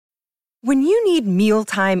When you need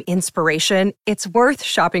mealtime inspiration, it's worth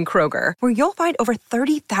shopping Kroger, where you'll find over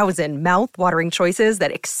 30,000 mouth-watering choices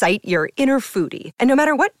that excite your inner foodie. And no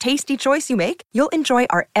matter what tasty choice you make, you'll enjoy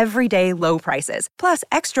our everyday low prices, plus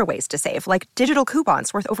extra ways to save, like digital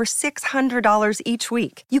coupons worth over $600 each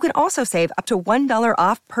week. You can also save up to $1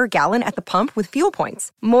 off per gallon at the pump with fuel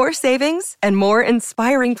points. More savings and more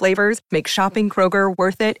inspiring flavors make shopping Kroger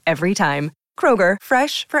worth it every time. Kroger,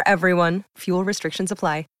 fresh for everyone. Fuel restrictions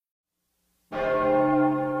apply.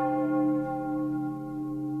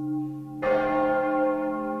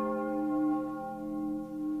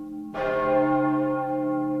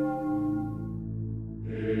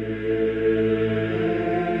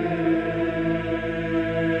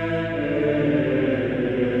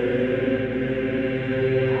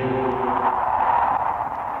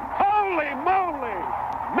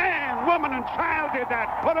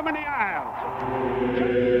 Put him in the aisle.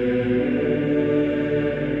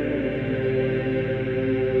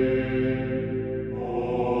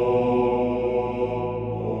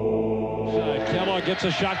 Kellogg gets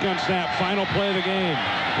a shotgun snap. Final play of the game.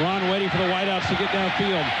 Ron waiting for the wideouts to get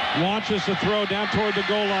downfield. Launches the throw down toward the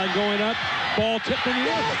goal line. Going up. Ball tipped in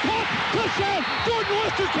the air. Caught. Touchdown. Jordan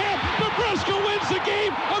Westerkamp. Nebraska wins the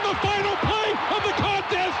game on the final play of the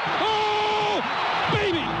contest. Oh,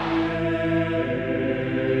 baby.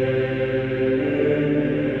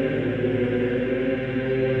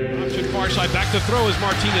 Far side, back to throw as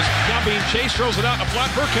Martinez now being chased, throws it out, a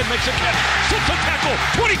flat. Burkhead makes a catch, sits a tackle,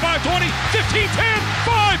 25-20, 15-10,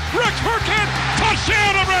 5, Rex Burkhead,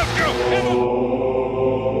 touchdown Nebraska!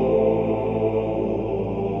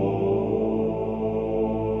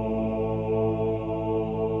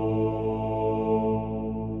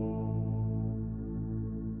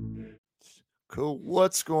 Cool.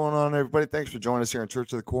 What's going on, everybody? Thanks for joining us here on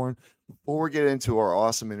Church of the Corn. Before we get into our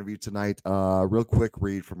awesome interview tonight, real quick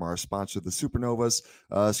read from our sponsor, the Supernovas.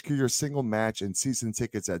 Secure your single match and season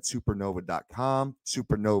tickets at supernova.com,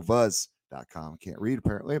 supernovas.com. Can't read,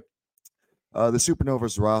 apparently. The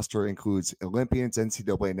Supernovas roster includes Olympians,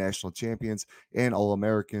 NCAA national champions, and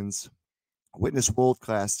All-Americans. Witness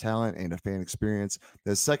world-class talent and a fan experience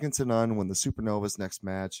that's second to none when the Supernovas next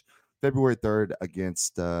match, February 3rd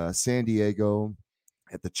against San Diego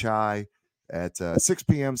at the Chai at 6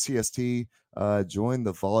 p.m. CST. Join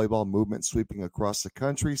the volleyball movement sweeping across the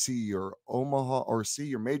country. See your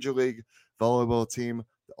Major League Volleyball team,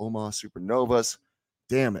 the Omaha Supernovas.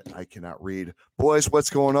 Damn it, I cannot read. Boys, what's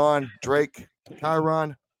going on? Drake,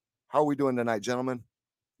 Kieron, how are we doing tonight, gentlemen?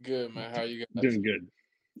 Good, man. How are you guys? Doing good.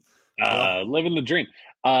 Living the dream.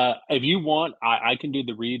 If you want, I can do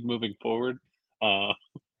the read moving forward.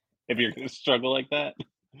 If you're going to struggle like that.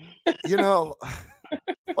 You know,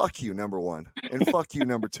 fuck you, number one, and fuck you,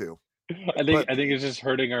 number two. I think it's just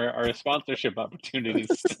hurting our sponsorship opportunities.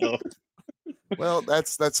 So. Well,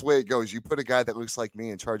 that's the way it goes. You put a guy that looks like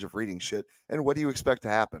me in charge of reading shit, and what do you expect to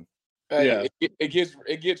happen? Hey, yeah, it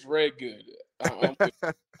gets read good.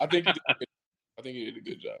 I think you did a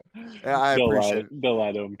good job. Yeah, I appreciate it. Don't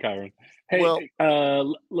lie to him, Kieron. Hey,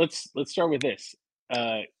 well, let's start with this.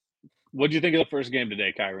 What do you think of the first game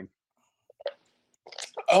today, Kieron?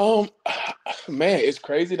 Man, it's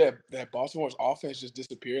crazy that Baltimore's offense just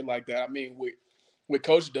disappeared like that. I mean, with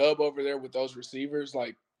Coach Dub over there with those receivers,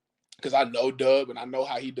 like, because I know Dub and I know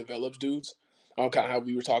how he develops dudes. Kind of how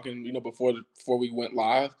we were talking, before we went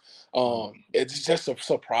live. It's just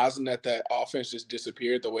surprising that offense just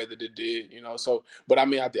disappeared the way that it did, So, but I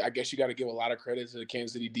mean, I guess you got to give a lot of credit to the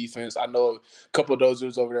Kansas City defense. I know a couple of those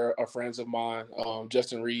dudes over there are friends of mine.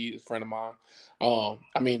 Justin Reed, a friend of mine.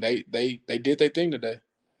 I mean, they did their thing today.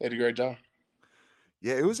 They did a great job.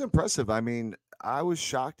 Yeah, it was impressive. I mean, I was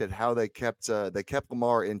shocked at how they kept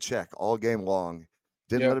Lamar in check all game long.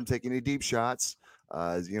 Didn't let him take any deep shots.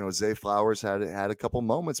 Zay Flowers had a couple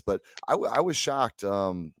moments, but I was shocked.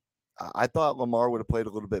 I thought Lamar would have played a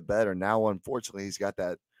little bit better. Now, unfortunately, he's got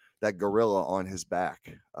that gorilla on his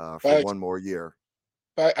back for one more year.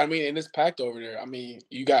 I mean, and it's packed over there. I mean,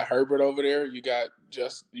 you got Herbert over there. You got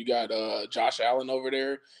Josh Allen over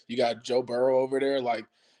there. You got Joe Burrow over there. Like,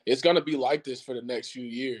 it's gonna be like this for the next few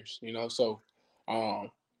years, So,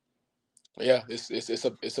 yeah,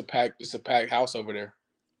 it's a packed house over there.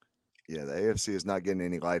 Yeah, the AFC is not getting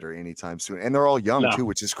any lighter anytime soon, and they're all young too,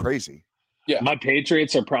 which is crazy. Yeah, my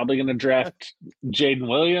Patriots are probably going to draft Jaden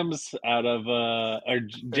Williams out of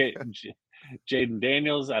Jaden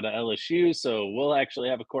Daniels out of LSU, so we'll actually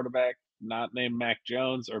have a quarterback not named Mac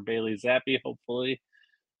Jones or Bailey Zappi, hopefully,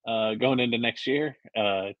 going into next year.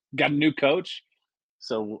 Got a new coach,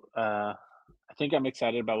 so I think I'm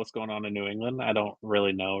excited about what's going on in New England. I don't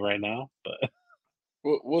really know right now, but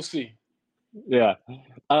we'll see. Yeah.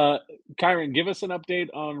 Kyron, give us an update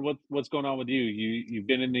on what's going on with you. You've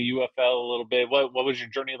been in the UFL a little bit. What was your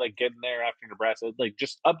journey like getting there after Nebraska? Like,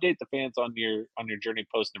 just update the fans on your journey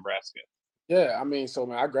post Nebraska. Yeah, I mean, so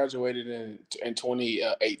man, I graduated in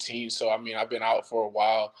 2018. So I mean, I've been out for a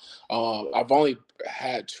while. I've only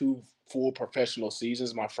had two full professional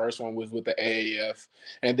seasons. My first one was with the AAF,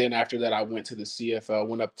 and then after that, I went to the CFL.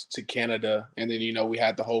 Went up to Canada, and then we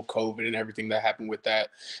had the whole COVID and everything that happened with that.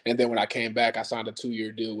 And then when I came back, I signed a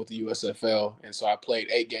 2-year deal with the USFL, and so I played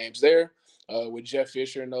 8 games there. With Jeff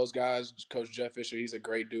Fisher and those guys, Coach Jeff Fisher, he's a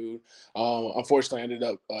great dude. Unfortunately, I ended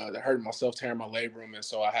up hurting myself, tearing my labrum, and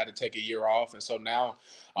so I had to take a year off. And so now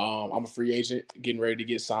I'm a free agent, getting ready to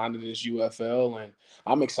get signed to this UFL, and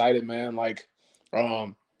I'm excited, man. Like,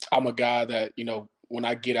 I'm a guy that when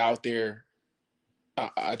I get out there,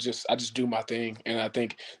 I just do my thing, and I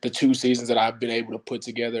think the 2 seasons that I've been able to put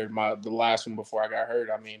together, the last one before I got hurt,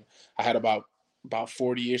 I mean, I had about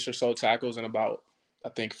 40-ish or so tackles and about I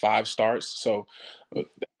think 5 starts. So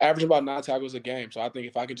average about 9 tackles a game. So I think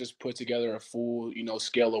if I could just put together a full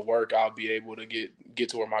scale of work, I'll be able to get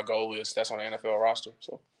to where my goal is. That's on the NFL roster.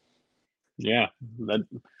 So Yeah,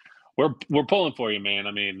 we're pulling for you, man.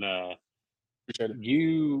 I mean, appreciate it.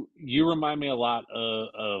 you remind me a lot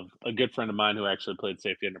of a good friend of mine who actually played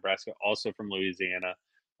safety in Nebraska, also from Louisiana.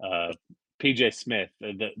 PJ Smith.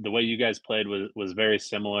 The way you guys played was very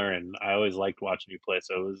similar, and I always liked watching you play.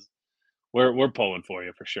 So we're pulling for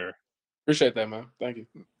you for sure. Appreciate that, man. Thank you.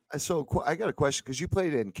 So I got a question because you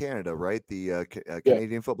played in Canada, right? The Yeah.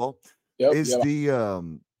 Canadian football Yep. is Yep.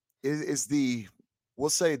 is the we'll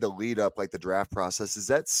say the lead up, like the draft process, is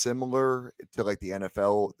that similar to like the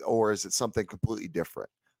NFL, or is it something completely different?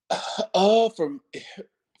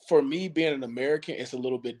 For me, being an American, it's a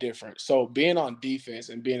little bit different. So being on defense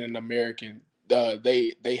and being an American,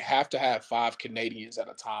 they have to have 5 Canadians at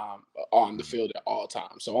a time on the Mhm. field at all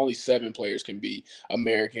times. So only 7 players can be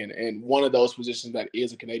American, and one of those positions that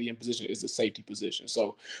is a Canadian position is the safety position.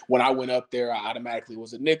 So when I went up there, I automatically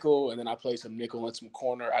was a nickel, and then I played some nickel and some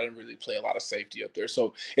corner. I didn't really play a lot of safety up there.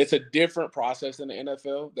 So it's a different process than the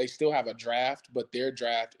NFL. They still have a draft, but their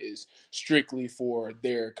draft is strictly for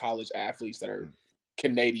their college athletes that are Mm,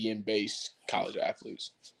 Canadian-based college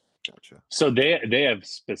athletes. gotcha. So they have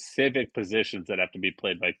specific positions that have to be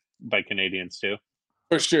played by Canadians too.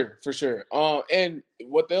 For sure, for sure. And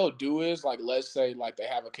what they'll do is, like, let's say, like, they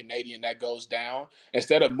have a Canadian that goes down.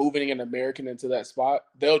 Instead of moving an American into that spot,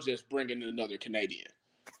 they'll just bring in another Canadian.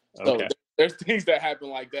 So Okay. there's things that happen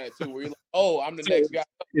like that too, where you're like, "Oh, I'm the So next guy."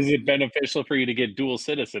 is it beneficial for you to get dual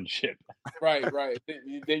citizenship? Right, right.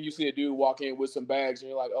 Then you see a dude walk in with some bags, and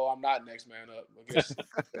you're like, "Oh, I'm not next man up." I guess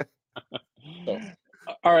so.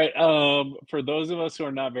 All right. For those of us who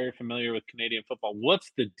are not very familiar with Canadian football,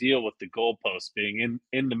 what's the deal with the goalpost being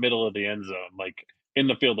in the middle of the end zone, like in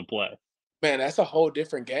the field of play? Man, that's a whole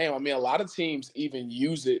different game. I mean, a lot of teams even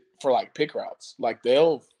use it for like pick routes. Like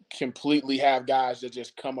they'll completely have guys that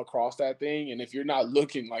just come across that thing, and if you're not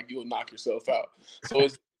looking, like you'll knock yourself out. So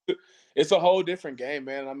it's a whole different game,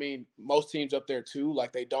 man. I mean, most teams up there too,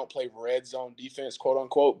 like they don't play red zone defense, quote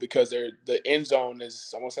unquote, because the end zone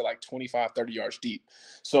is, I want to say, like 25, 30 yards deep.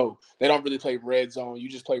 So they don't really play red zone. You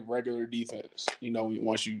just play regular defense,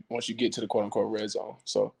 once you get to the quote unquote red zone.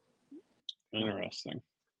 So Interesting.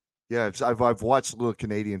 Yeah, I've watched a little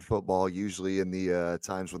Canadian football usually in the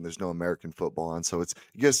times when there's no American football on, so it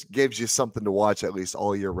just gives you something to watch at least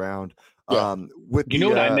all year round. yeah. With You know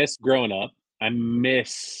the what I miss growing up?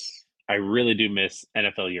 I really do miss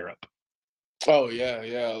NFL Europe. Oh yeah,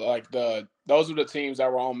 yeah. Like those were the teams that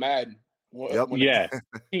were on Madden Yep, when Yeah.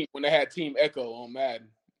 when they had Team Echo on Madden.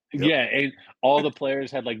 yep. Yeah, and all the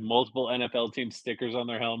players had like multiple NFL team stickers on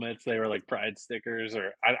their helmets. They were like pride stickers,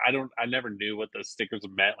 or I never knew what those stickers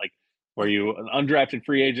meant. Like, were you an undrafted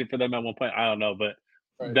free agent for them at one point? I don't know, but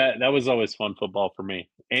Right. that was always fun football for me,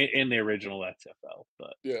 and the original XFL.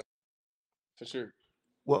 But Yeah, for sure.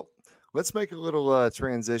 Well, let's make a little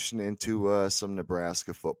transition into some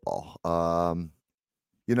Nebraska football.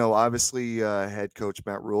 Obviously, head coach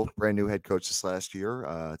Matt Rule, brand new head coach this last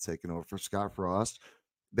year, taking over for Scott Frost.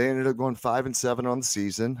 They ended up going 5-7 on the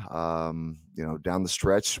season. Down the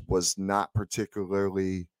stretch was not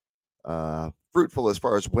particularly fruitful as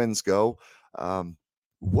far as wins go.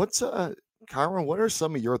 What's Kyron, what are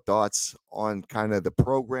some of your thoughts on kind of the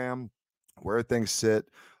program, where things sit?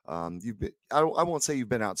 You've been, I won't say you've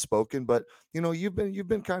been outspoken, but you've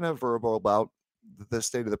been kind of verbal about the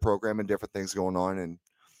state of the program and different things going on, and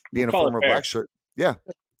we'll being a call it former fair. black shirt. Yeah,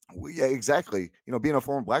 yeah, exactly. Being a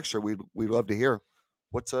former black shirt, we'd love to hear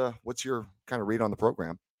what's your kind of read on the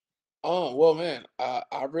program. Oh, well, man,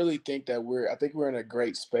 I really think that I think we're in a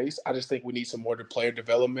great space. I just think we need some more player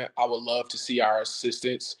development. I would love to see our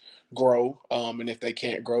assistants grow, and if they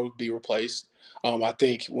can't grow, be replaced. I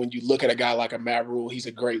think when you look at a guy like a Matt Rule, he's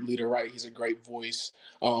a great leader, right? He's a great voice.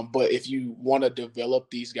 But if you want to develop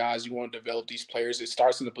these guys, you want to develop these players, it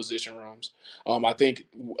starts in the position rooms. I think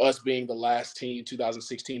us being the last team,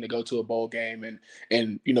 2016, to go to a bowl game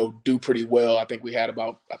and do pretty well. I think we had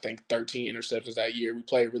about 13 interceptions that year. We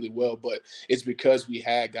played really well, but it's because we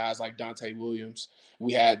had guys like Dante Williams.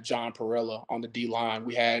 We had John Perella on the D line.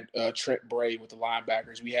 We had Trent Bray with the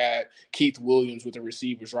linebackers. We had Keith Williams with the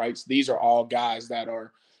receivers. Right, so these are all guys that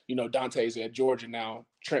are. Dante's at Georgia now.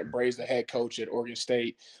 Trent Bray's the head coach at Oregon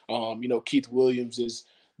State. Keith Williams is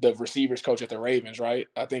the receivers coach at the Ravens, right?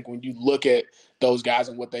 I think when you look at those guys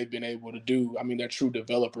and what they've been able to do, I mean, they're true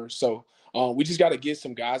developers. So we just got to get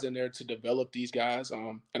some guys in there to develop these guys.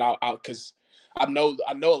 And because I know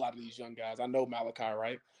a lot of these young guys. I know Malachi,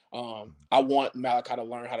 right? I want Malachi to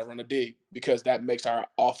learn how to run a dig because that makes our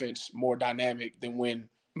offense more dynamic than when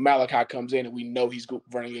Malachi comes in and we know he's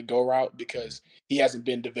running a go route because he hasn't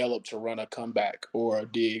been developed to run a comeback or a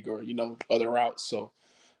dig or other routes. So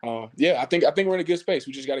yeah, I think we're in a good space.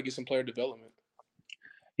 We just got to get some player development.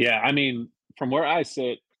 Yeah, I mean, from where I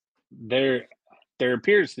sit, there there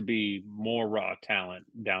appears to be more raw talent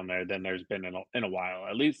down there than there's been in a while.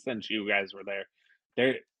 At least since you guys were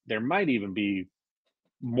there, there might even be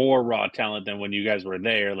more raw talent than when you guys were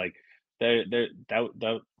there. Like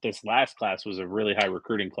this last class was a really high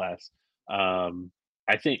recruiting class. Um,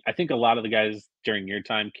 I think a lot of the guys during your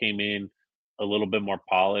time came in a little bit more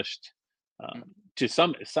polished. Mm. To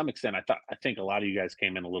some extent, I think a lot of you guys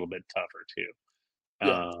came in a little bit tougher too,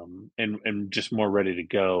 Yeah. and just more ready to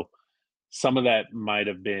go. Some of that might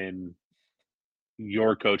have been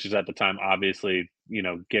your coaches at the time, obviously,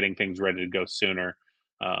 getting things ready to go sooner.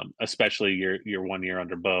 Especially your 1 year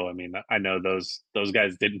under Bo. I mean, I know those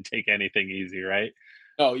guys didn't take anything easy, right?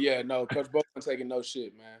 Oh yeah, no, Coach Bo wasn't taking no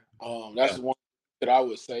shit, man. That's Yeah. the one that I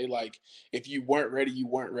would say. Like, if you weren't ready, you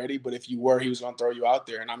weren't ready. But if you were, he was gonna throw you out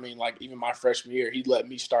there. And I mean, like even my freshman year, he let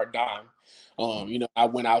me start dime. I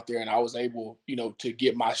went out there and I was able, to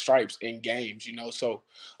get my stripes in games. So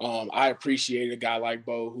I appreciate a guy like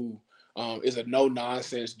Bo who is a no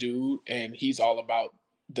nonsense dude, and he's all about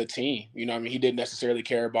the team. I mean, he didn't necessarily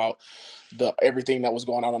care about the everything that was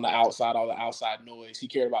going on the outside, all the outside noise. He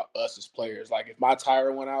cared about us as players. Like if my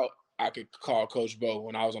tire went out, I could call Coach Bo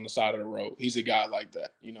when I was on the side of the road. He's a guy like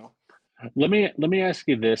that. Let me ask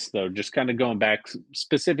you this though, just kind of going back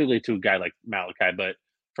specifically to a guy like Malachi, but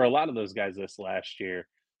for a lot of those guys this last year,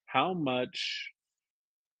 how much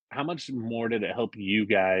how much more did it help you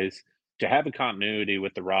guys to have a continuity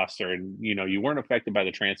with the roster? And you weren't affected by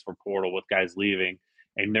the transfer portal with guys leaving,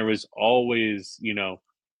 and there was always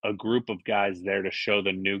a group of guys there to show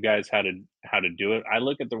the new guys how to do it. I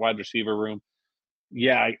look at the wide receiver room.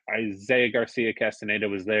 Yeah, Isaiah Garcia Castaneda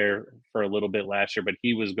was there for a little bit last year, but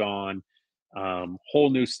he was gone. Whole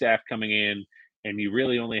new staff coming in, and you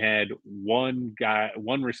really only had one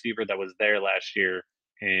receiver that was there last year,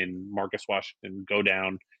 in Marcus Washington, go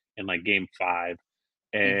down in like game 5,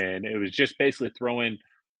 Mhm. and it was just basically throwing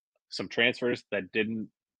some transfers that they didn't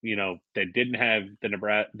have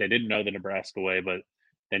they didn't know the Nebraska way, but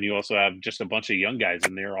then you also have just a bunch of young guys,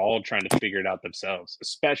 and they're all trying to figure it out themselves,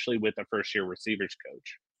 especially with a first year receivers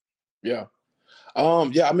coach. Yeah.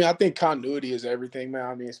 Yeah, I mean, I think continuity is everything, man.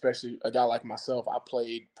 I mean, especially a guy like myself. I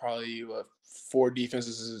played probably 4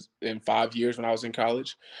 defenses in 5 years when I was in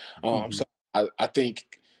college. Mhm. So I think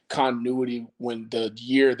continuity when the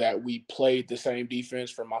year that we played the same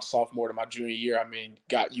defense from my sophomore to my junior year, I mean,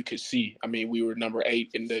 you could see. I mean, we were number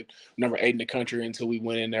 8 in the country until we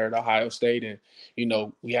went in there at Ohio State, and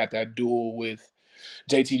we had that duel with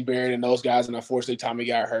JT Barrett and those guys, and unfortunately Tommy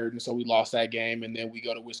got hurt, and so we lost that game. And then we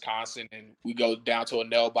go to Wisconsin and we go down to a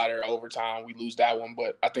nail biter overtime. We lose that one.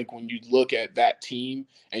 But I think when you look at that team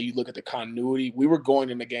and you look at the continuity, we were going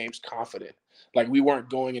into games confident. Like we weren't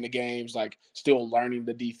going into games like still learning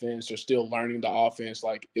the defense or still learning the offense.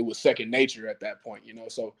 Like it was second nature at that point.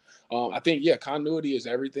 So I think continuity is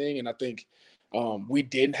everything, and I think we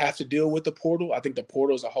didn't have to deal with the portal. I think the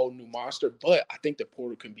portal is a whole new monster, but I think the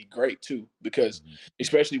portal can be great too because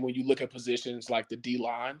especially when you look at positions like the D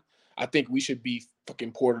line, I think we should be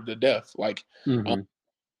fucking portal to death. Like, Mhm.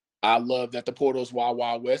 I love that the portal is wild,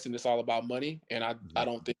 wild west, and it's all about money. And I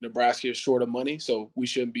don't think Nebraska is short of money, so we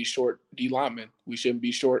shouldn't be short D linemen. We shouldn't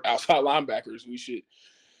be short outside linebackers. We should,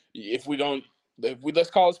 if we don't let's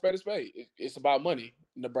call it spade a spade. It's about money.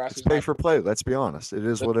 Nebraska's It's pay not. for play. Let's be honest. It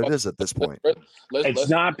is what it is at this point. It's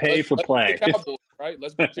not pay for play. The Cowboys, right?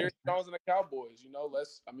 Let's be Jerry Jones and the Cowboys.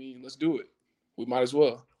 Let's do it. We might as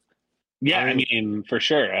well. Yeah, I mean, for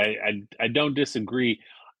sure. I don't disagree.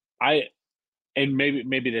 And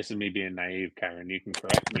maybe this is me being naive, Kieron. You can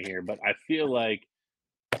correct me here, but I feel like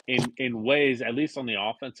in ways, at least on the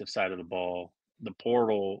offensive side of the ball, the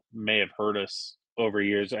portal may have hurt us over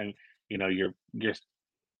years. And you're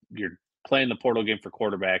playing the portal game for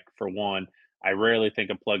quarterback for one. I rarely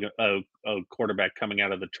think a quarterback coming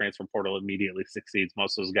out of the transfer portal immediately succeeds.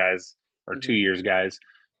 Most of those guys are 2 years guys,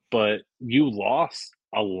 but you lost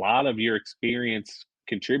a lot of your experienced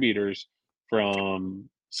contributors from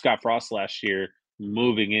Scott Frost last year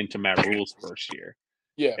moving into Matt Rule's first year.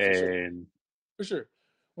 Yeah, for sure.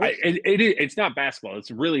 It's not basketball.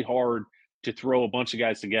 It's really hard to throw a bunch of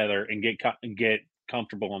guys together and get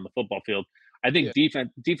comfortable on the football field. I think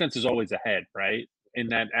defense is always ahead, right, in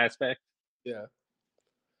that aspect. Yeah.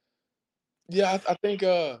 I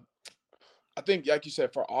think like you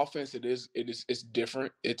said, for offense, it's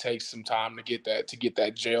different. It takes some time to get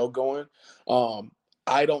that gel going.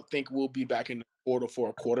 I don't think we'll be back in the portal for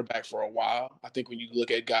a quarterback for a while. I think when you look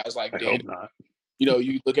at guys like I hope not.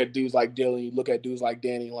 You look at dudes like Dylan, you look at dudes like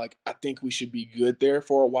Danny, like I think we should be good there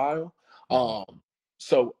for a while.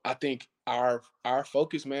 So I think our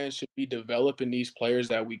focus, man, should be developing these players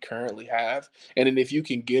that we currently have. And then if you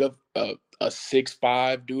can get a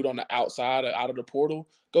 6'5" dude on the outside out of the portal,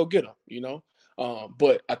 go get him,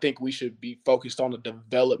 But I think we should be focused on the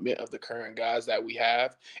development of the current guys that we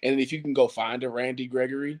have. And if you can go find a Randy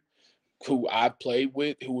Gregory, who I've played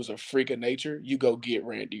with, who was a freak of nature, you go get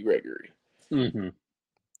Randy Gregory. Mm-hmm.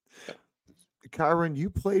 Kieron, you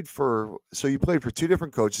played for two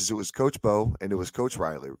different coaches. It was Coach Bo and it was Coach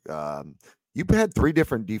Riley. You had three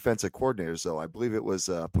different defensive coordinators, though. I believe it was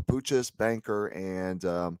Papuchis, Banker, and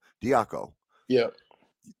Diaco. Yeah,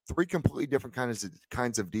 three completely different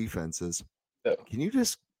kinds of defenses. Yeah. Can you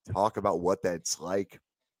just talk about what that's like,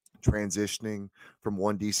 transitioning from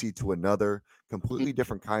one DC to another, completely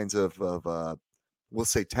different kinds of we'll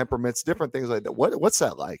say temperaments, different things like that. What's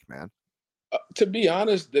that like, man? To be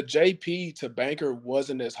honest, the JP to Banker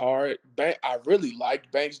wasn't as hard. I really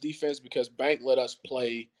liked Bank's defense because Bank let us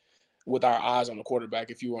play with our eyes on the quarterback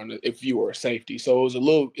if you were a safety. So it's a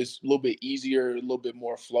little bit easier, a little bit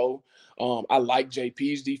more flow. I like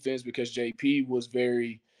JP's defense because JP was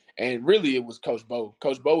and really it was Coach Bo.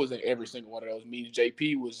 Coach Bo was in every single one of those meetings.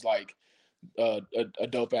 JP was like a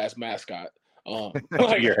dope ass mascot.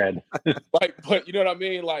 Like your head. But you know what I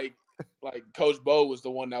mean? Like Coach Bo was the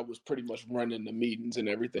one that was pretty much running the meetings and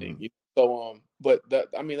everything. So but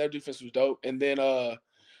that defense was dope. And then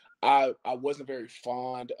I wasn't very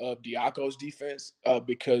fond of Diaco's defense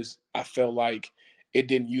because I felt like it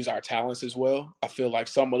didn't use our talents as well. I feel like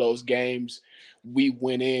some of those games we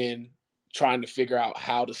went in trying to figure out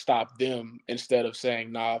how to stop them instead of saying,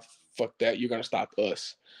 nah, fuck that, you're going to stop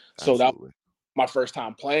us. So that was my first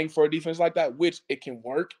time playing for a defense like that, which it can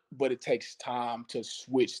work, but it takes time to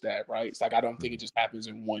switch that, right? It's like I don't think it just happens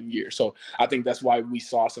in 1 year. So I think that's why we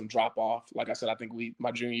saw some drop off. Like I said, I think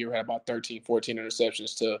my junior year had about 13, 14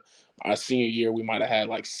 interceptions to our senior year. We might have had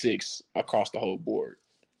like 6 across the whole board.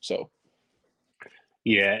 So.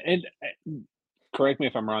 Yeah. And correct me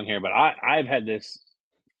if I'm wrong here, but I've had this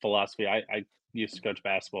philosophy. I used to coach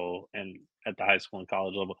basketball and at the high school and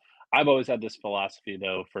college level. I've always had this philosophy,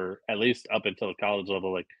 though, for at least up until the college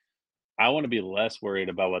level. Like, I want to be less worried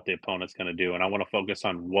about what the opponent's going to do, and I want to focus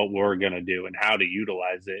on what we're going to do and how to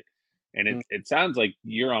utilize it. And it sounds like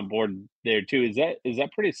you're on board there too. Is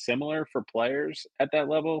that pretty similar for players at that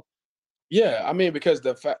level? Yeah, I mean, because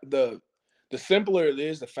the simpler it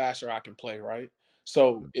is, the faster I can play, right?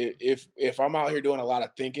 So if I'm out here doing a lot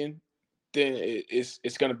of thinking, then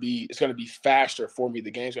it's gonna be faster for me. The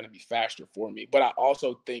game's gonna be faster for me. But I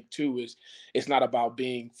also think too is it's not about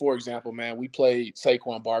being, for example, man, we played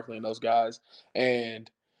Saquon Barkley and those guys, and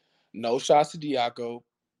no shots to Diaco,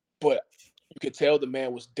 but you could tell the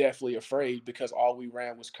man was definitely afraid because all we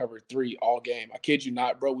ran was cover 3 all game. I kid you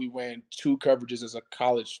not, bro. We ran 2 coverages as a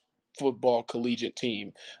college football collegiate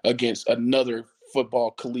team against another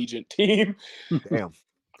football collegiate team. Damn.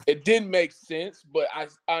 It didn't make sense, but I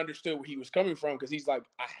understood where he was coming from because he's like,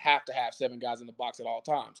 I have to have 7 guys in the box at all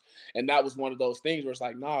times. And that was one of those things where it's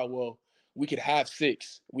like, nah, well, we could have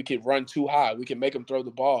 6. We could run too high. We can make them throw the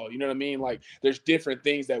ball. You know what I mean? Like, there's different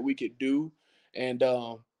things that we could do. And,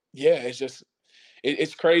 it's just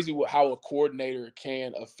it's crazy how a coordinator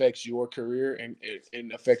can affect your career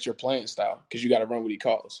and affect your playing style because you got to run what he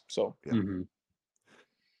calls. So, yeah. Mm-hmm.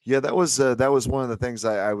 Yeah, that was one of the things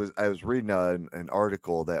I was reading an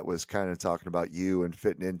article that was kind of talking about you and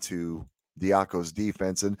fitting into Diaco's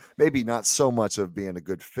defense, and maybe not so much of being a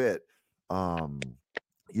good fit. Um,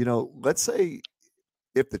 let's say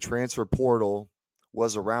if the transfer portal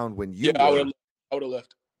was around when you Yeah, I were, would have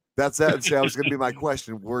left. that's that. See, that was going to be my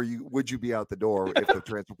question. Would you be out the door if the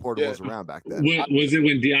transfer portal Yeah. was around back then? Was it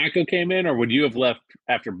when Diaco came in, or would you have left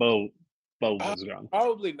after Bo was gone?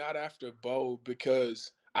 Probably not after Bo,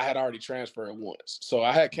 because I had already transferred once. So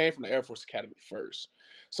I had came from the Air Force Academy first.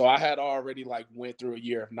 So I had already like went through a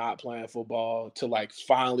year of not playing football to like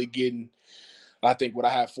finally getting, I think what I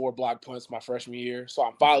had 4 block punts my freshman year. So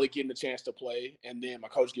I'm finally getting a chance to play. And then my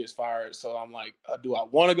coach gets fired. So I'm like, do I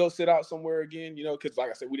want to go sit out somewhere again? Because like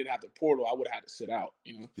I said, we didn't have the portal. I would have had to sit out,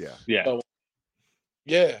 Yeah. Yeah. So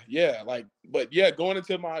going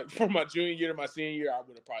into from my junior year to my senior year, I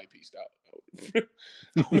would have probably pieced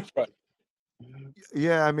out.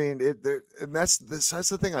 Yeah, I mean, and that's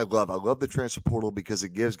the thing I love. I love the transfer portal because it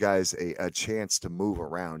gives guys a chance to move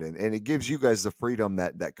around, and it gives you guys the freedom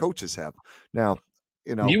that coaches have. Now,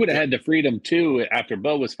 you would have had the freedom too after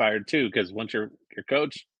Bo was fired too, because once your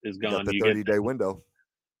coach is you got gone, the you 30-day get window.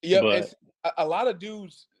 Yep, But and a lot of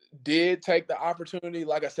dudes did take the opportunity.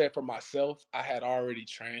 Like I said, for myself, I had already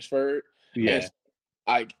transferred, yeah, and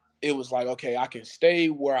like it was like, okay, I can stay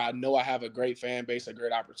where I know I have a great fan base, a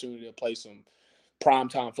great opportunity to play some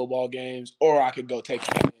primetime football games, or I could go take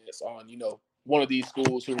a chance on one of these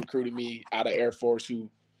schools who recruited me out of Air Force,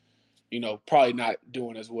 who probably not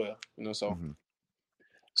doing as well. So. Mhm.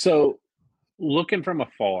 So looking from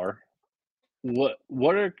afar, what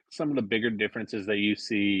are some of the bigger differences that you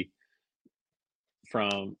see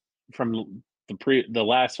from the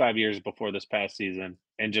last 5 years before this past season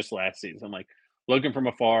and just last season? Like looking from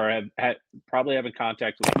afar, probably having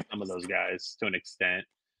contact with some of those guys to an extent.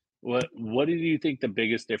 What do you think the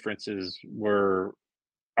biggest differences were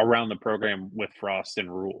around the program with Frost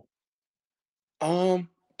and Rule?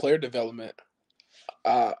 Player development.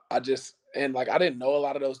 I just and like I didn't know a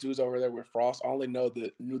lot of those dudes over there with Frost. I only knew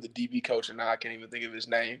the DB coach, and now I can't even think of his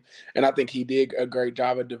name. And I think he did a great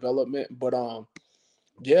job of development. But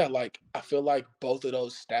yeah, like I feel like both of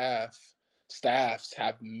those staffs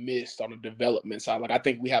have missed on the development side. Like I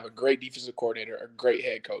think we have a great defensive coordinator, a great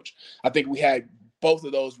head coach. I think we had both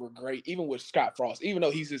of those were great, even with Scott Frost, even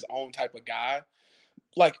though he's his own type of guy.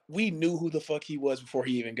 Like we knew who the fuck he was before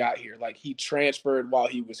he even got here. Like he transferred while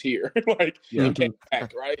he was here. Like Yeah. he came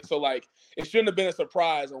back, right? So like it shouldn't have been a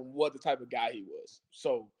surprise on what the type of guy he was.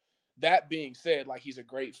 So that being said, like he's a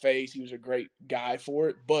great face, he was a great guy for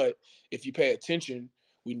it. But if you pay attention,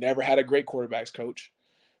 we never had a great quarterbacks coach.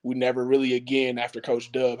 We never really again after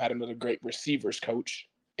Coach Dub had another great receivers coach.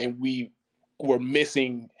 And we were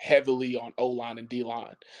missing heavily on O-line and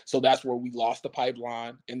D-line. So that's where we lost the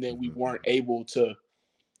pipeline, and then we weren't able to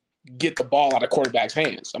get the ball out of quarterback's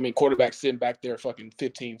hands. I mean, quarterback's sitting back there fucking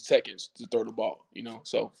 15 seconds to throw the ball,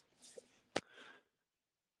 so.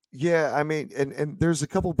 Yeah, I mean, and there's a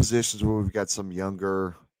couple positions where we've got some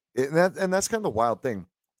younger, and that's kind of the wild thing,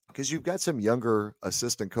 because you've got some younger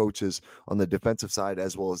assistant coaches on the defensive side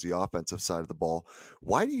as well as the offensive side of the ball.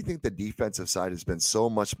 Why do you think the defensive side has been so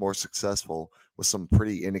much more successful with some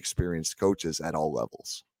pretty inexperienced coaches at all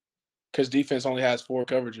levels? Because defense only has 4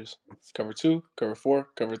 coverages: cover 2, cover 4,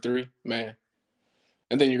 cover 3, man,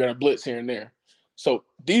 and then you're gonna blitz here and there. So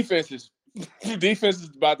defense is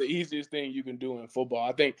about the easiest thing you can do in football.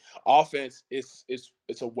 I think offense it's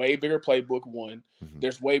a way bigger playbook. One,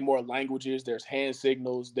 there's way more languages. There's hand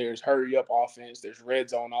signals. There's hurry up offense. There's red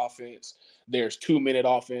zone offense. There's 2-minute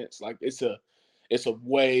offense. Like it's a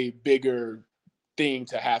way bigger thing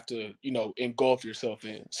to have to engulf yourself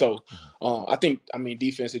in. So I mean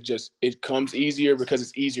defense, it comes easier because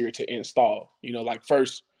it's easier to install. Like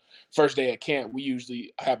first day at camp, we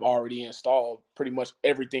usually have already installed pretty much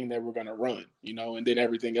everything that we're going to run, and then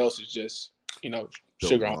everything else is just,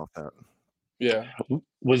 sugar on. That. Yeah.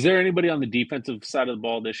 Was there anybody on the defensive side of the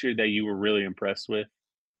ball this year that you were really impressed with?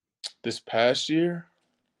 This past year?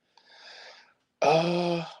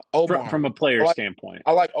 Omar. From a player standpoint.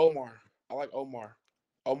 I like Omar.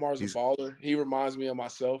 Omar's a baller. He reminds me of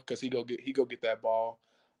myself because he go get that ball.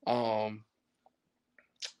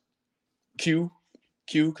 Q,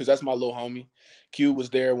 because that's my little homie. Q was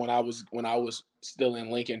there when I was still in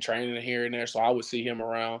Lincoln training here and there, so I would see him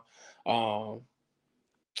around.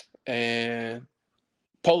 And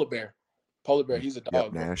Polar Bear, he's a dog.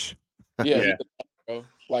 Yep, Nash. Yeah, he's a dog, bro.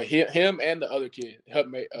 Like him and the other kid,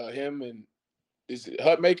 him and is it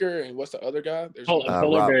Hutmaker and what's the other guy? There's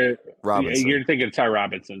Polar Bear. Robinson. You're thinking Ty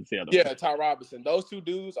Robinson's the other one. Yeah, Ty Robinson. Those two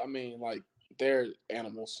dudes, I mean, like they're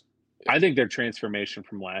animals. I think their transformation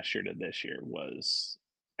from last year to this year was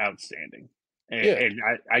outstanding. And, Yeah. and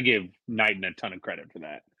I give Knighton a ton of credit for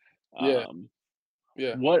that. Yeah.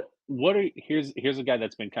 Yeah. Here's a guy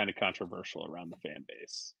that's been kind of controversial around the fan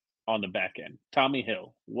base on the back end. Tommy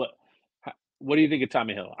Hill. What do you think of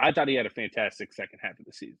Tommy Hill? I thought he had a fantastic second half of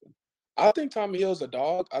the season. I think Tommy Hill's a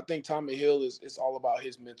dog. I think Tommy Hill is all about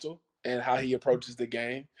his mental and how he approaches the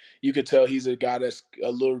game. You could tell he's a guy that's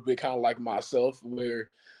a little bit kind of like myself, where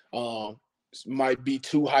might be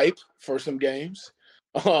too hype for some games.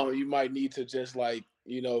 You might need to just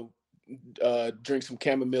drink some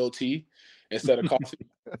chamomile tea instead of coffee.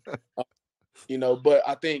 But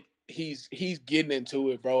I think he's getting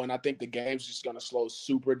into it, bro. And I think the game's just gonna slow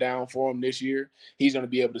super down for him this year. He's gonna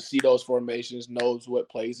be able to see those formations, knows what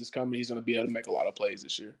plays is coming. He's gonna be able to make a lot of plays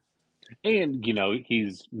this year. And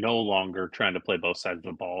he's no longer trying to play both sides of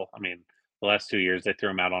the ball. I mean, the last 2 years they threw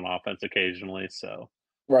him out on offense occasionally. So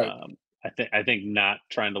Right. I think not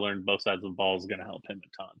trying to learn both sides of the ball is going to help him a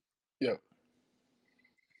ton. Yeah.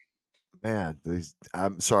 Man,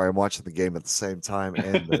 I'm sorry, I'm watching the game at the same time,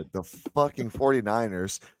 and the fucking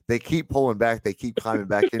 49ers, they keep pulling back, they keep climbing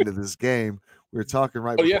back into this game. We were talking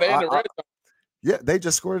right Oh yeah, before. they in the red zone. Yeah, they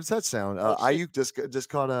just scored a touchdown. shit. Ayuk just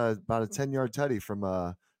caught about a 10-yard tutty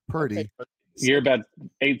from Purdy. You're about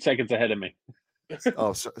 8 seconds ahead of me.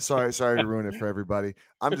 Oh, sorry to ruin it for everybody.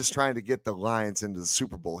 I'm just trying to get the Lions into the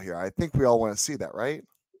Super Bowl here. I think we all want to see that, right?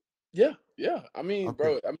 Yeah. I mean, Okay.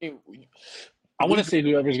 bro. I want to see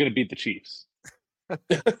whoever's going to beat the Chiefs.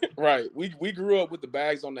 Right. We grew up with the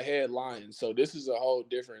bags on the head Lions, so this is a whole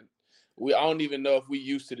different. I don't even know if we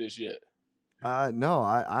used to this yet. No,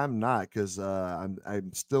 I'm not, because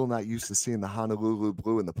I'm still not used to seeing the Honolulu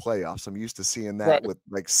Blue in the playoffs. I'm used to seeing that Right. with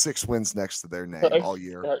like 6 wins next to their name Right. all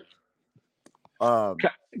year. Right.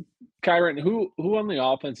 Kieron, who on the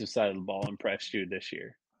offensive side of the ball impressed you this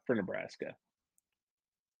year for Nebraska?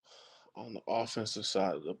 On the offensive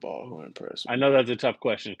side of the ball, who impressed me? I know that's a tough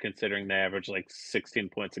question considering they average like 16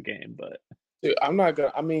 points a game, but Dude, I'm not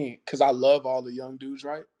gonna. I mean, because I love all the young dudes,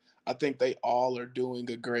 right? I think they all are doing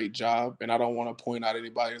a great job, and I don't want to point out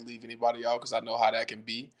anybody or leave anybody out because I know how that can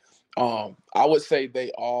be. I would say they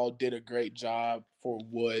all did a great job for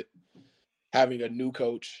what having a new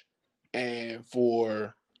coach and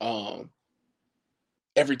for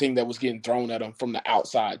everything that was getting thrown at them from the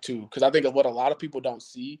outside too. Because I think of what a lot of people don't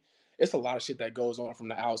see, it's a lot of shit that goes on from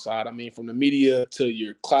the outside. I mean, from the media to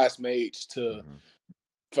your classmates to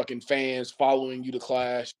fucking fans following you to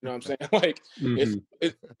class. You know what I'm saying? Like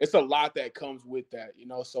it's a lot that comes with that.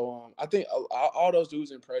 So I think all those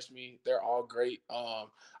dudes impressed me. They're all great.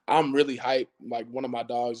 I'm really hyped. Like one of my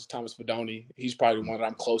dogs is Thomas Fedoni. He's probably the one that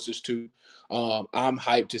I'm closest to. I'm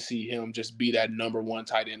hyped to see him just be that number one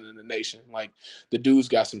tight end in the nation. Like the dude's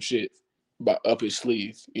got some shit up his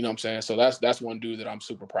sleeve. You know what I'm saying? So that's one dude that I'm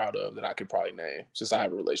super proud of that I could probably name since I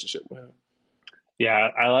have a relationship with him. yeah,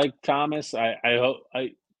 I like Thomas. I hope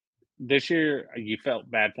this year you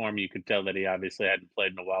felt bad for him. You could tell that he obviously hadn't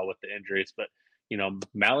played in a while with the injuries, but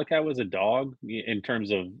Malachi was a dog in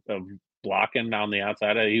terms of blocking on the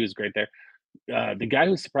outside. He was great there. The guy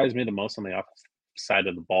who surprised me the most on the offensive side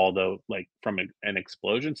of the ball, though, like from an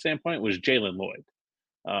explosion standpoint, was Jalen Lloyd.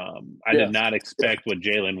 I did not expect what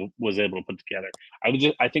Jalen was able to put together.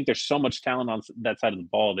 I think there's so much talent on that side of the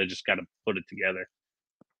ball. They just got to put it together.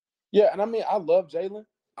 Yeah, and I mean, I love Jalen.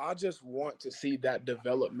 I just want to see that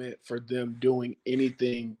development for them doing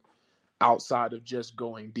anything outside of just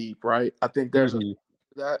going deep, right? I think there's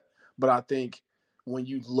that, but I think when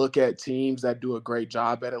you look at teams that do a great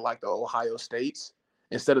job at it, like the Ohio States,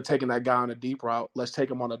 instead of taking that guy on a deep route, let's take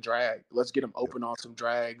him on a drag. Let's get him open on some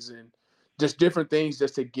drags and just different things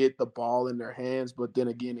just to get the ball in their hands. But then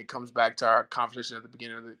again, it comes back to our conversation at the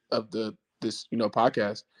beginning of this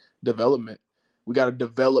podcast, development. We got to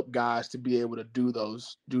develop guys to be able to do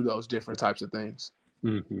those different types of things.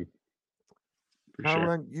 Mm-hmm.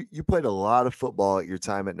 Kieron, you played a lot of football at your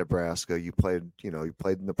time at Nebraska. You played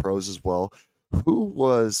in the pros as well. Who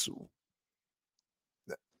was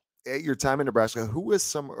at your time in Nebraska? Who was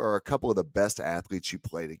some or a couple of the best athletes you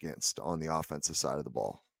played against on the offensive side of the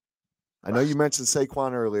ball? I know you mentioned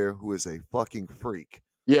Saquon earlier, who is a fucking freak.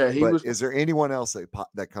 Yeah, is there anyone else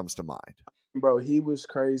that comes to mind? Bro, he was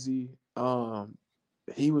crazy.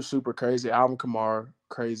 He was super crazy. Alvin Kamara,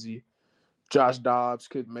 crazy. Josh Dobbs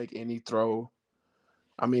could make any throw.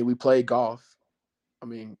 I mean, we played golf. I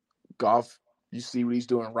mean, golf, you see what he's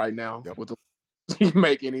doing right now. Yep. With he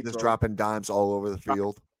make any just throw. Dropping dimes all over the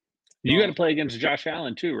field. You got to play against Josh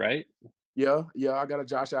Allen too, right? Yeah, I got a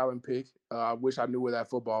Josh Allen pick. I wish I knew where that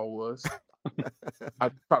football was.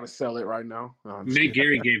 I'm trying to sell it right now. Nate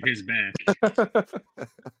Gary gave his back.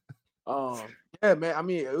 Yeah, man. I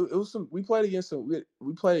mean, it was some. We played against some.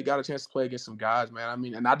 We played. Got a chance to play against some guys, man. I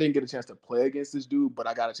mean, and I didn't get a chance to play against this dude, but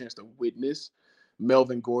I got a chance to witness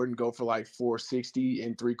Melvin Gordon go for like 460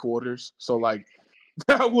 in 3/4. So like,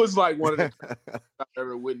 that was like one of the I've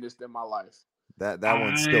ever witnessed in my life. that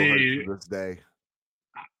one still hurts to this day.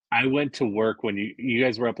 I went to work when you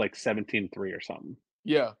guys were up like 17-3 or something.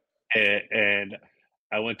 Yeah. And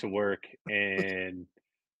I went to work and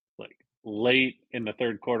like late in the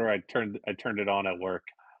third quarter, I turned it on at work.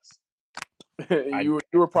 You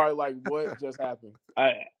were probably like, what just happened?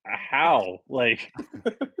 How? Like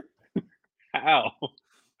how?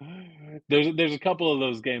 There's a couple of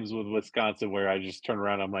those games with Wisconsin where I just turn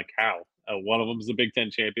around. I'm like, how? One of them is the Big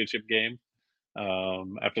Ten championship game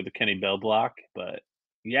after the Kenny Bell block. But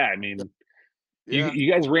yeah, I mean, Yeah.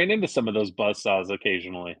 you guys ran into some of those buzzsaws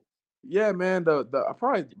occasionally. Yeah, man. The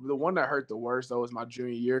probably the one that hurt the worst though was my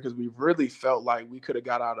junior year because we really felt like we could have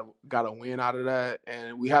got a win out of that,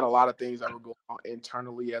 and we had a lot of things that were going on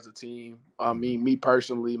internally as a team. I mean, me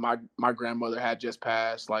personally, my grandmother had just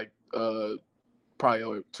passed like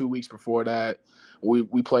probably 2 weeks before that. We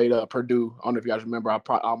played Purdue. I don't know if you guys remember. I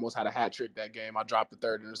almost had a hat trick that game. I dropped the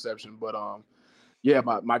third interception, but yeah,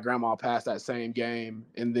 my grandma passed that same game,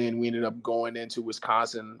 and then we ended up going into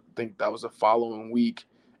Wisconsin. I think that was the following week.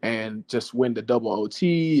 And just win the double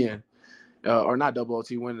OT and or not double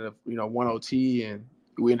OT, win the one OT, and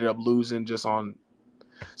we ended up losing just on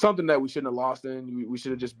something that we shouldn't have lost in. We should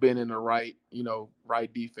have just been in the right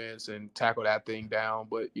defense and tackled that thing down.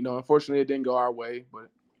 But unfortunately, it didn't go our way. But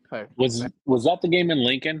hey, was that the game in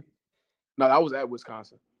Lincoln? No, that was at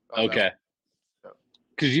Wisconsin. Okay,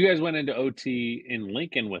 because you guys went into OT in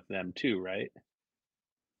Lincoln with them too, right?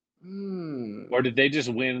 Or did they just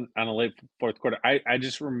win on a late fourth quarter? I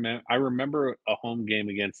just remember a home game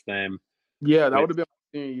against them. Yeah, that would have been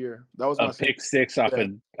my senior year. That was a pick six off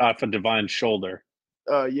a Divine's shoulder.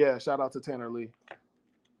 Yeah, shout out to Tanner Lee.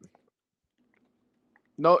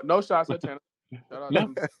 No shots at Tanner.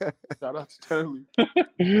 Shout out to Tanner Lee.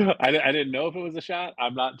 I didn't know if it was a shot.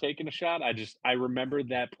 I'm not taking a shot. I remember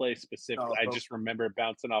that play specifically. I just remember it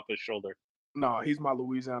bouncing off his shoulder. No, he's my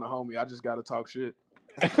Louisiana homie. I just got to talk shit.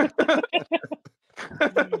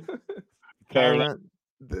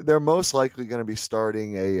 They're most likely going to be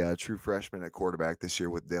starting a true freshman at quarterback this year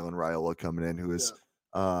with Dalen Raiola coming in, who is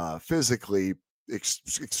physically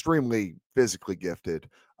extremely physically gifted.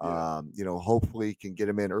 Hopefully can get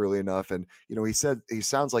him in early enough. And he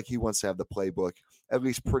sounds like he wants to have the playbook at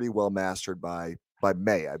least pretty well mastered by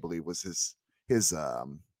May, I believe was his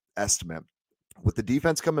estimate. With the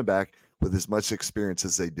defense coming back with as much experience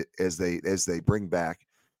as they bring back,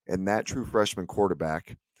 and that true freshman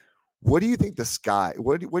quarterback, what do you think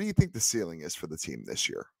what do you think the ceiling is for the team this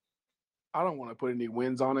year? I don't want to put any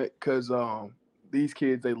wins on it because these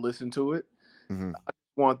kids, they listen to it. Mm-hmm. I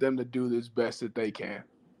want them to do this best that they can.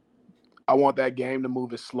 I want that game to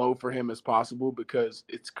move as slow for him as possible because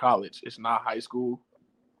it's college. It's not high school.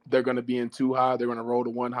 They're going to be in 2 high. They're going to roll to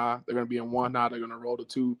 1 high. They're going to be in 1 high. They're going to roll to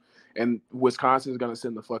 2. And Wisconsin is going to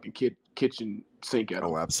send the fucking kitchen sink at him.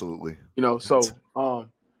 Oh, absolutely. So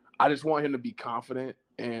I just want him to be confident,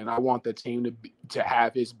 and I want the team to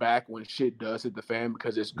have his back when shit does hit the fan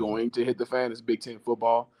because it's going to hit the fan. It's Big Ten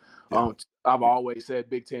football. Yeah. I've always said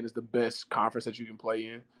Big Ten is the best conference that you can play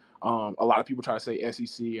in. A lot of people try to say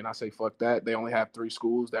SEC, and I say fuck that. They only have 3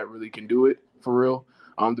 schools that really can do it for real.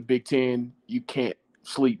 The Big Ten, you can't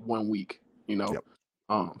sleep 1 week. Yep.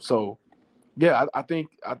 So yeah, I think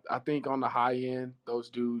on the high end, those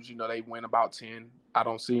dudes, they win about 10. I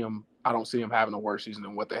don't see them having a worse season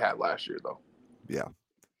than what they had last year, though. Yeah.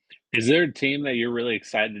 Is there a team that you're really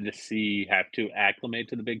excited to see have to acclimate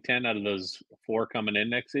to the Big Ten out of those 4 coming in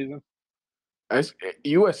next season? It's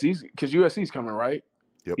USC's, because USC's coming, right?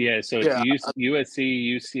 Yep. Yeah, so it's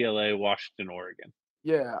USC, UCLA, Washington, Oregon.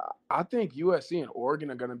 Yeah, I think USC and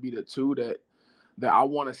Oregon are going to be the 2 that I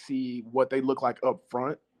want to see what they look like up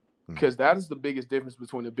front, because that is the biggest difference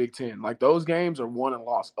between the Big Ten. Like, those games are won and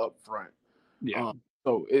lost up front. Yeah.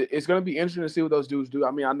 So it's going to be interesting to see what those dudes do.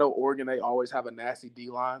 I mean, I know Oregon, they always have a nasty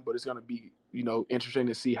D-line, but it's going to be, interesting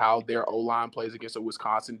to see how their O-line plays against a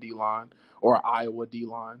Wisconsin D-line or an Iowa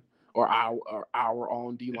D-line or our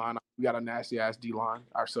own D-line. We got a nasty-ass D-line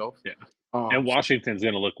ourselves. Yeah. And Washington's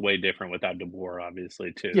going to look way different without DeBoer,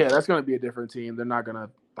 obviously, too. Yeah, that's going to be a different team. They're not going to,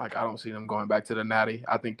 I don't see them going back to the Natty.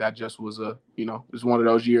 I think that just was it's one of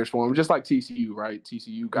those years for them. Just like TCU, right?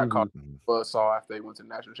 TCU got caught buzzsaw after they went to the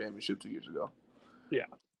national championship 2 years ago. Yeah.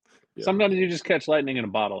 Sometimes you just catch lightning in a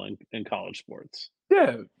bottle in college sports.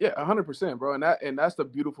 Yeah, 100%, bro. And that's the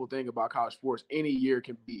beautiful thing about college sports. Any year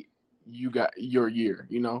can be you got your year.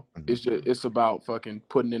 Mhm. It's about fucking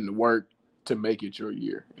putting in the work to make it your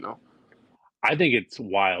year. I think it's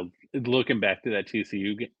wild looking back to that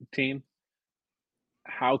TCU team.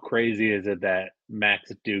 How crazy is it that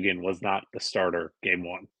Max Dugan was not the starter game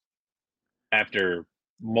one after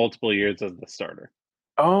multiple years as the starter?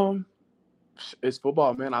 It's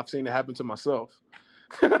football, man. I've seen it happen to myself.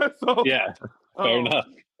 So, Yeah, fair um, enough.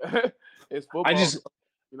 it's I football, just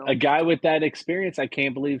bro, a guy with that experience. I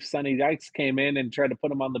can't believe Sonny Dykes came in and tried to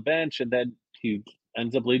put him on the bench, and then he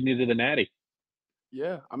ends up leading you to the Natty.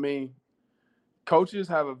 Yeah, I mean, coaches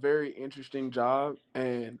have a very interesting job,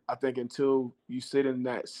 and I think until you sit in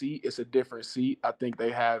that seat, it's a different seat. I think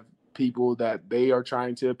they have people that they are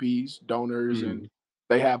trying to appease, donors, and Mm,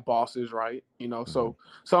 they have bosses, right? Mhm. So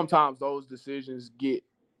sometimes those decisions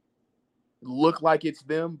look like it's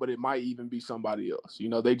them, but it might even be somebody else.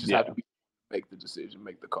 They just have yeah, to make the decision,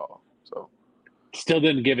 make the call. So still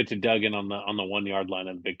didn't give it to Duggan on the 1 yard line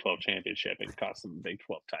of the Big 12 championship and cost them the Big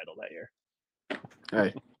 12 title that year.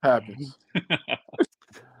 hey, happens. Just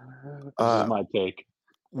Uh, my take.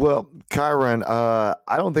 well, Kyron,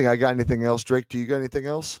 I don't think I got anything else. Drake, do you got anything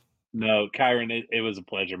else? No, Kyron, it was a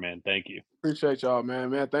pleasure, man. Thank you. Appreciate y'all,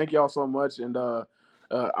 man. Thank y'all so much, and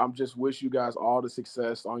I'm just wish you guys all the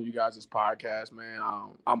success on you guys' podcast, man.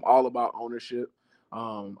 I'm all about ownership.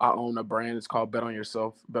 I own a brand. It's called Bet on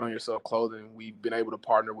Yourself. Bet on Yourself Clothing. We've been able to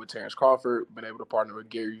partner with Terrence Crawford. Been able to partner with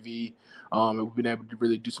Gary Vee. And we've been able to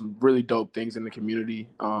really do some really dope things in the community.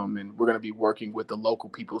 And we're going to be working with the local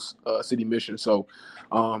people's city mission. So,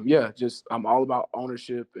 yeah, just I'm all about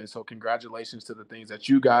ownership. And so, congratulations to the things that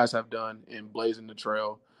you guys have done in blazing the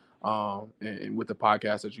trail and with the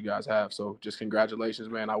podcast that you guys have. So just congratulations,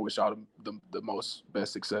 man. I wish y'all the most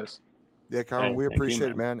best success. Yeah, Kyron, Hey, we thank you,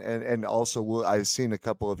 appreciate it, man. man. And also, I've seen a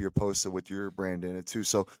couple of your posts with your brand in it too.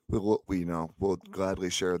 So we'll gladly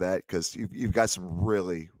share that because you've got some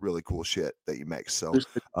really really cool shit that you make. So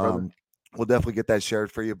Appreciate you, brother. we'll definitely get that shared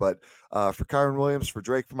for you. But for Kyron Williams, for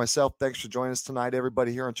Drake, for myself, thanks for joining us tonight,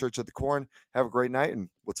 everybody here on Church of the Corn. Have a great night, and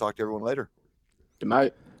we'll talk to everyone later. Good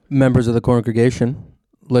night. Members of the congregation,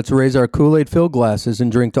 let's raise our Kool-Aid filled glasses and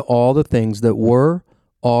drink to all the things that were,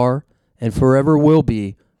 are, and forever will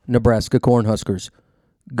be Nebraska Cornhuskers.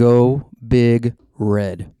 Go Big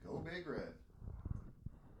Red. Go Big Red.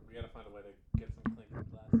 We got to find a way to get